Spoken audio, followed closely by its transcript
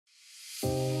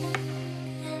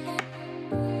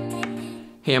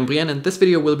Hey, I'm Brian, and this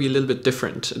video will be a little bit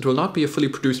different. It will not be a fully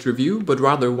produced review, but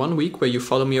rather 1 week where you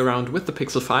follow me around with the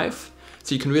Pixel 5,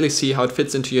 so you can really see how it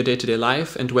fits into your day-to-day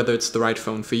life and whether it's the right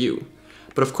phone for you.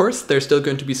 But of course, there's still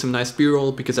going to be some nice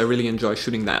B-roll because I really enjoy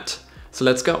shooting that. So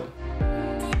let's go!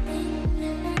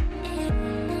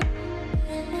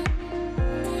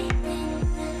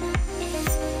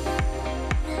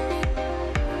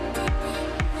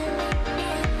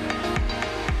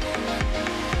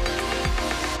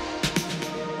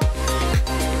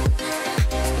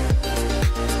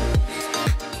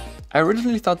 I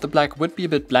originally thought the black would be a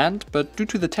bit bland, but due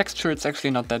to the texture it's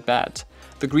actually not that bad.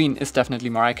 The green is definitely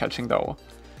more eye-catching though.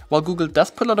 While Google does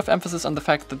put a lot of emphasis on the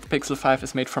fact that the Pixel 5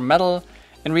 is made from metal,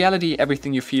 in reality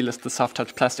everything you feel is the soft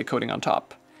touch plastic coating on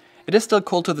top. It is still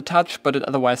cold to the touch, but it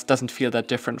otherwise doesn't feel that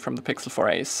different from the Pixel 4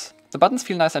 Ace. The buttons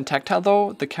feel nice and tactile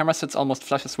though, the camera sits almost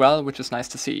flush as well, which is nice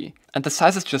to see. And the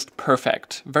size is just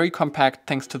perfect, very compact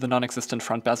thanks to the non-existent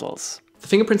front bezels. The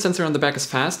fingerprint sensor on the back is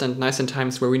fast and nice in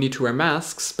times where we need to wear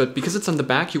masks, but because it's on the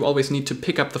back you always need to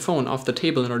pick up the phone off the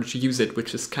table in order to use it,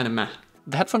 which is kinda meh.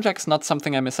 The headphone jack is not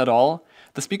something I miss at all.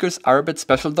 The speakers are a bit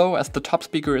special though, as the top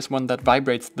speaker is one that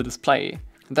vibrates the display.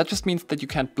 And that just means that you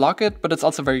can't block it, but it's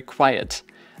also very quiet.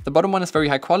 The bottom one is very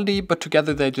high quality, but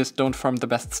together they just don't form the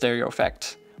best stereo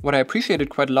effect. What I appreciated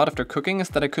quite a lot after cooking is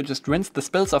that I could just rinse the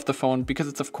spills off the phone because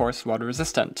it's of course water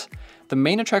resistant. The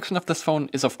main attraction of this phone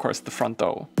is of course the front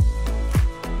though.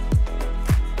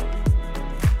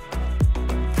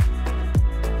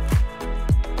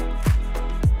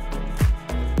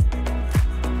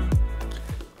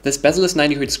 This bezel-less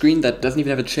 90Hz screen that doesn't even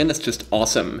have a chin is just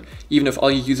awesome, even if all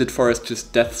you use it for is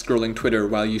just death scrolling Twitter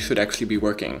while you should actually be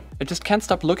working. I just can't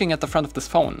stop looking at the front of this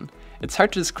phone. It's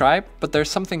hard to describe, but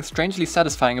there's something strangely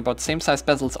satisfying about same-size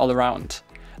bezels all around.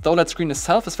 The OLED screen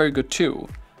itself is very good too.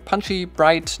 Punchy,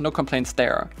 bright, no complaints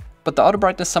there. But the auto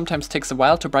brightness sometimes takes a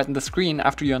while to brighten the screen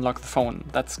after you unlock the phone.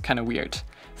 That's kinda weird.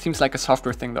 Seems like a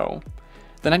software thing though.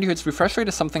 The 90Hz refresh rate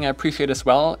is something I appreciate as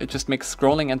well, it just makes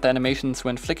scrolling and the animations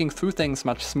when flicking through things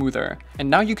much smoother.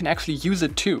 And now you can actually use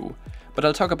it too, but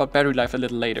I'll talk about battery life a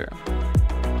little later.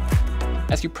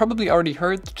 As you probably already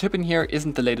heard, the chip in here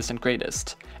isn't the latest and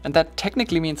greatest, and that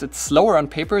technically means it's slower on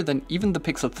paper than even the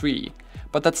Pixel 3,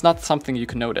 but that's not something you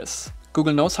can notice.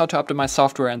 Google knows how to optimize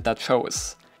software and that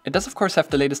shows. It does of course have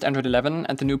the latest Android 11,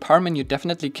 and the new power menu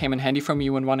definitely came in handy for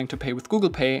me when wanting to pay with Google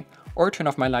Pay, or turn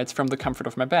off my lights from the comfort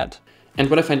of my bed. And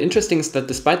what I find interesting is that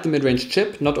despite the mid-range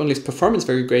chip, not only is performance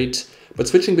very great, but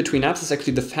switching between apps is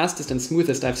actually the fastest and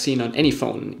smoothest I've seen on any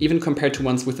phone, even compared to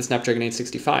ones with the Snapdragon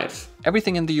 865.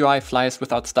 Everything in the UI flies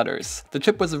without stutters. The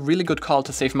chip was a really good call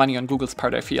to save money on Google's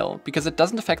part, I feel, because it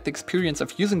doesn't affect the experience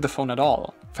of using the phone at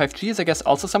all. 5G is I guess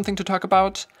also something to talk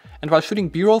about, and while shooting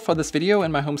B-roll for this video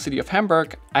in my home city of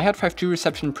Hamburg, I had 5G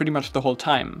reception pretty much the whole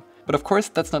time. But of course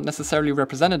that's not necessarily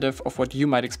representative of what you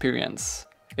might experience.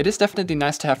 It is definitely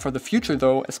nice to have for the future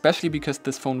though, especially because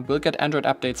this phone will get Android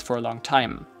updates for a long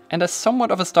time. And as somewhat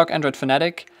of a stock Android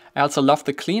fanatic, I also love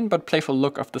the clean but playful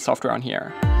look of the software on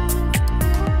here.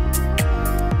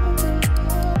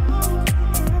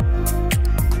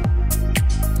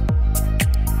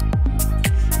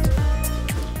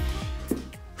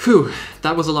 Phew,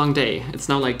 that was a long day. It's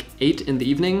now like 8 in the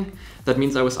evening. That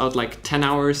means I was out like 10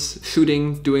 hours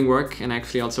shooting, doing work, and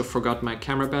actually also forgot my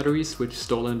camera batteries, which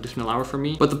stole an additional hour from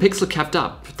me. But the Pixel kept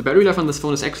up. The battery life on this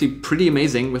phone is actually pretty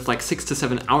amazing, with like 6 to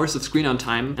 7 hours of screen on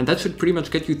time, and that should pretty much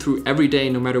get you through every day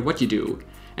no matter what you do.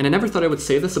 And I never thought I would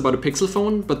say this about a Pixel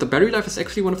phone, but the battery life is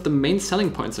actually one of the main selling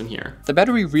points on here. The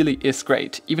battery really is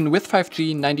great. Even with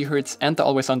 5G, 90Hz and the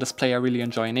always-on display I really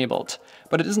enjoy enabled.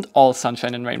 But it isn't all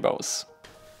sunshine and rainbows.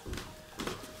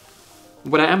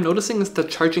 What I am noticing is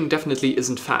that charging definitely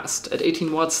isn't fast. At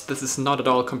 18 watts, this is not at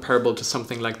all comparable to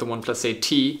something like the OnePlus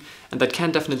 8T, and that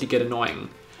can definitely get annoying.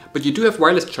 But you do have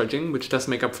wireless charging, which does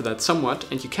make up for that somewhat,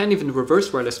 and you can even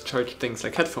reverse wireless charge things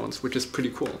like headphones, which is pretty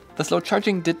cool. The slow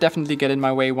charging did definitely get in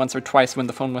my way once or twice when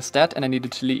the phone was dead and I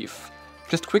needed to leave.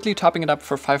 Just quickly topping it up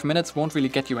for 5 minutes won't really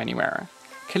get you anywhere.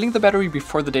 Killing the battery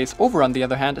before the day is over, on the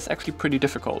other hand, is actually pretty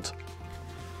difficult.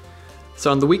 So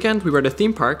on the weekend we were at a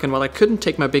theme park, and while I couldn't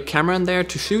take my big camera in there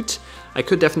to shoot, I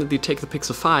could definitely take the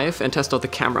Pixel 5 and test out the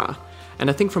camera. And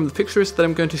I think from the pictures that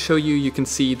I'm going to show you, you can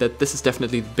see that this is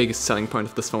definitely the biggest selling point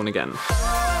of this phone again.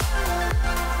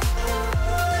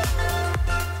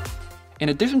 In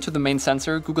addition to the main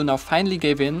sensor, Google now finally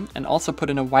gave in and also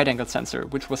put in a wide-angle sensor,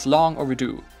 which was long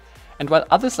overdue. And while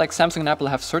others like Samsung and Apple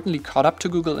have certainly caught up to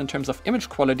Google in terms of image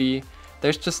quality,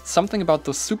 there's just something about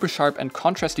those super sharp and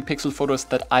contrasty pixel photos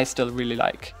that I still really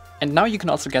like. And now you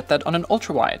can also get that on an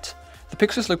ultra-wide. The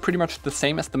pictures look pretty much the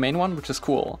same as the main one, which is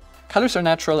cool. Colors are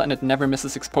natural and it never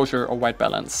misses exposure or white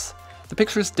balance. The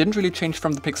pictures didn't really change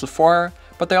from the Pixel 4,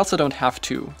 but they also don't have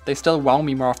to. They still wow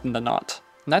me more often than not.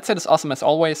 Night sight is awesome as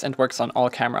always and works on all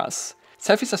cameras.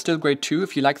 Selfies are still great too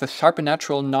if you like the sharp and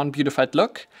natural, non-beautified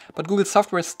look, but Google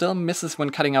software still misses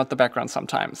when cutting out the background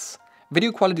sometimes.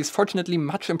 Video quality is fortunately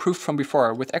much improved from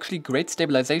before, with actually great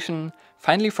stabilization,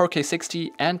 finally 4K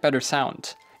 60 and better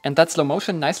sound. And that slow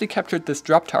motion nicely captured this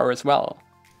drop tower as well.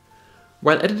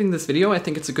 While editing this video, I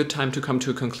think it's a good time to come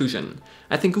to a conclusion.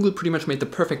 I think Google pretty much made the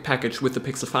perfect package with the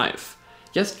Pixel 5.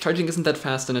 Yes, charging isn't that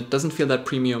fast and it doesn't feel that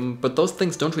premium, but those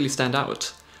things don't really stand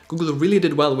out. Google really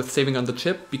did well with saving on the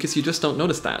chip because you just don't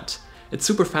notice that. It's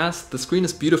super fast, the screen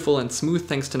is beautiful and smooth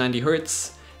thanks to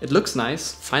 90Hz, it looks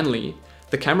nice, finally,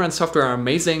 the camera and software are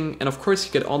amazing, and of course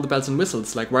you get all the bells and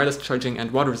whistles like wireless charging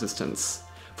and water resistance.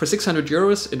 For 600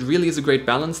 euros, it really is a great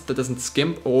balance that doesn't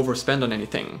skimp or overspend on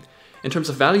anything. In terms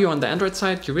of value on the Android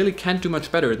side, you really can't do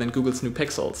much better than Google's new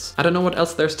Pixels. I don't know what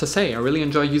else there's to say, I really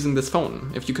enjoy using this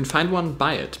phone. If you can find one,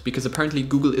 buy it, because apparently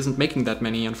Google isn't making that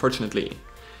many, unfortunately.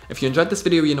 If you enjoyed this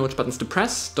video, you know which buttons to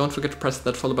press, don't forget to press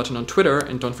that follow button on Twitter,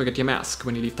 and don't forget your mask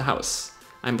when you leave the house.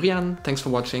 I'm Brian, thanks for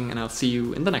watching, and I'll see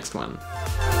you in the next one.